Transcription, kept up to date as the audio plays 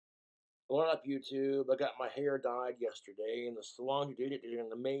What up, YouTube? I got my hair dyed yesterday, and the salon who did it did an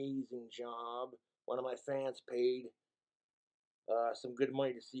amazing job. One of my fans paid some good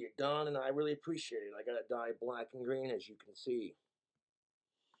money to see it done, and I really appreciate it. I got it dyed black and green, as you can see.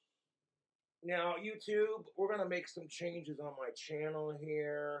 Now, YouTube, we're going to make some changes on my channel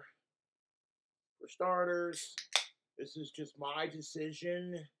here. For starters, this is just my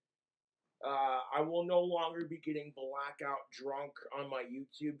decision. I will no longer be getting blackout drunk on my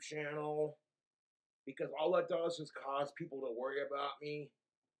YouTube channel, because all that does is cause people to worry about me.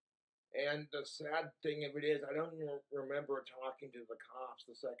 And the sad thing of it is, I don't even remember talking to the cops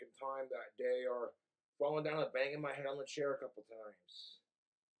the second time that day, or falling down and banging my head on the chair a couple times.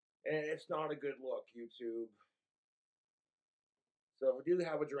 And it's not a good look, YouTube. So if I do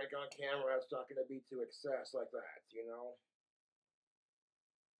have a drink on camera, it's not going to be to excess like that, you know?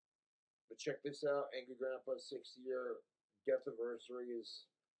 But check this out, Angry Grandpa's 6-year death anniversary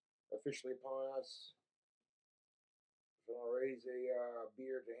is officially upon us. So I'll raise a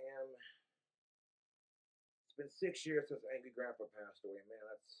beer to him. It's been 6 years since Angry Grandpa passed away. Man,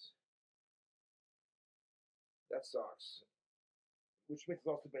 that sucks. Which means it's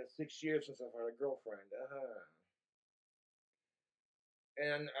also been 6 years since I've had a girlfriend.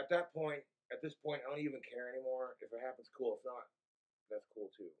 And at this point, I don't even care anymore. If it happens, cool. If not, that's cool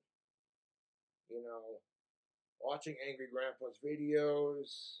too. You know, watching Angry Grandpa's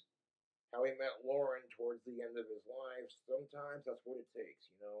videos, how he met Lauren towards the end of his life, sometimes that's what it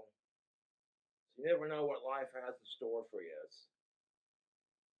takes, you know? So you never know what life has in store for you.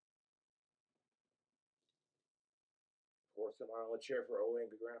 Pour some on the chair for old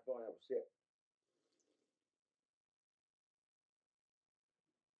Angry Grandpa and have a sip.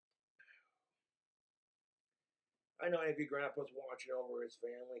 I know Angry Grandpa's watching over his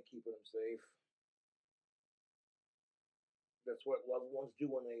family, keeping them safe. That's what loved ones do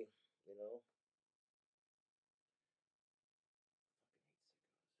when they, you know.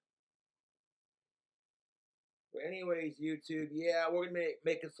 But anyways, YouTube, yeah, we're gonna be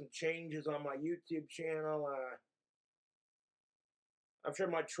making some changes on my YouTube channel. I'm sure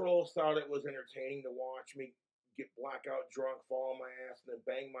my trolls thought it was entertaining to watch me get blackout drunk, fall on my ass, and then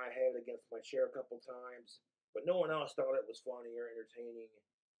bang my head against my chair a couple times. But no one else thought it was funny or entertaining.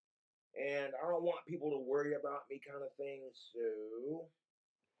 And I don't want people to worry about me, kind of thing. So,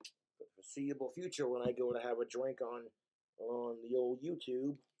 for the foreseeable future, when I go to have a drink on the old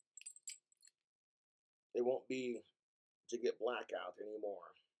YouTube, it won't be to get blackout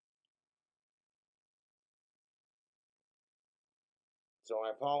anymore. So I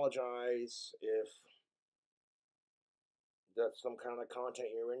apologize if that's some kind of content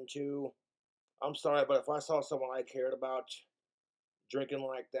you're into. I'm sorry, but if I saw someone I cared about drinking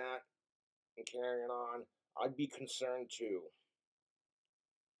like that and carrying on, I'd be concerned too.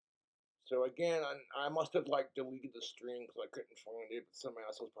 So again, I must have deleted the stream because I couldn't find it, but some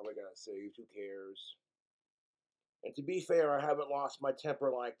asshole's probably got it saved. Who cares? And to be fair, I haven't lost my temper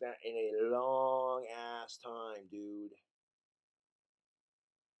like that in a long ass time, dude.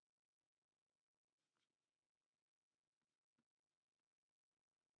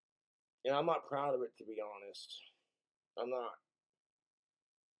 And I'm not proud of it, to be honest. I'm not.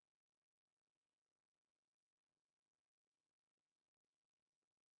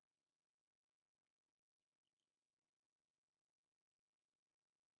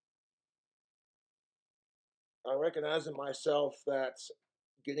 I recognize in myself that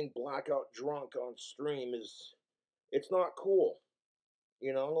getting blackout drunk on stream it's not cool.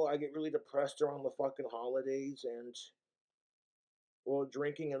 You know, I get really depressed around the fucking holidays, and well,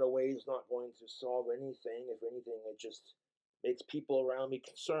 drinking in a way is not going to solve anything. If anything, it just makes people around me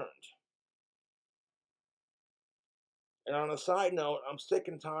concerned. And on a side note, I'm sick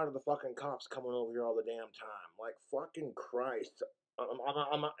and tired of the fucking cops coming over here all the damn time. Like, fucking Christ.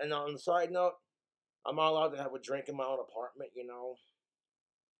 And on the side note, I'm not allowed to have a drink in my own apartment, you know?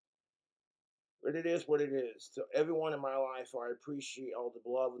 But it is what it is. To everyone in my life, I appreciate all the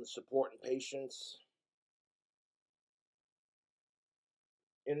love and support and patience.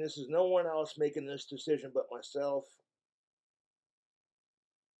 And this is no one else making this decision but myself.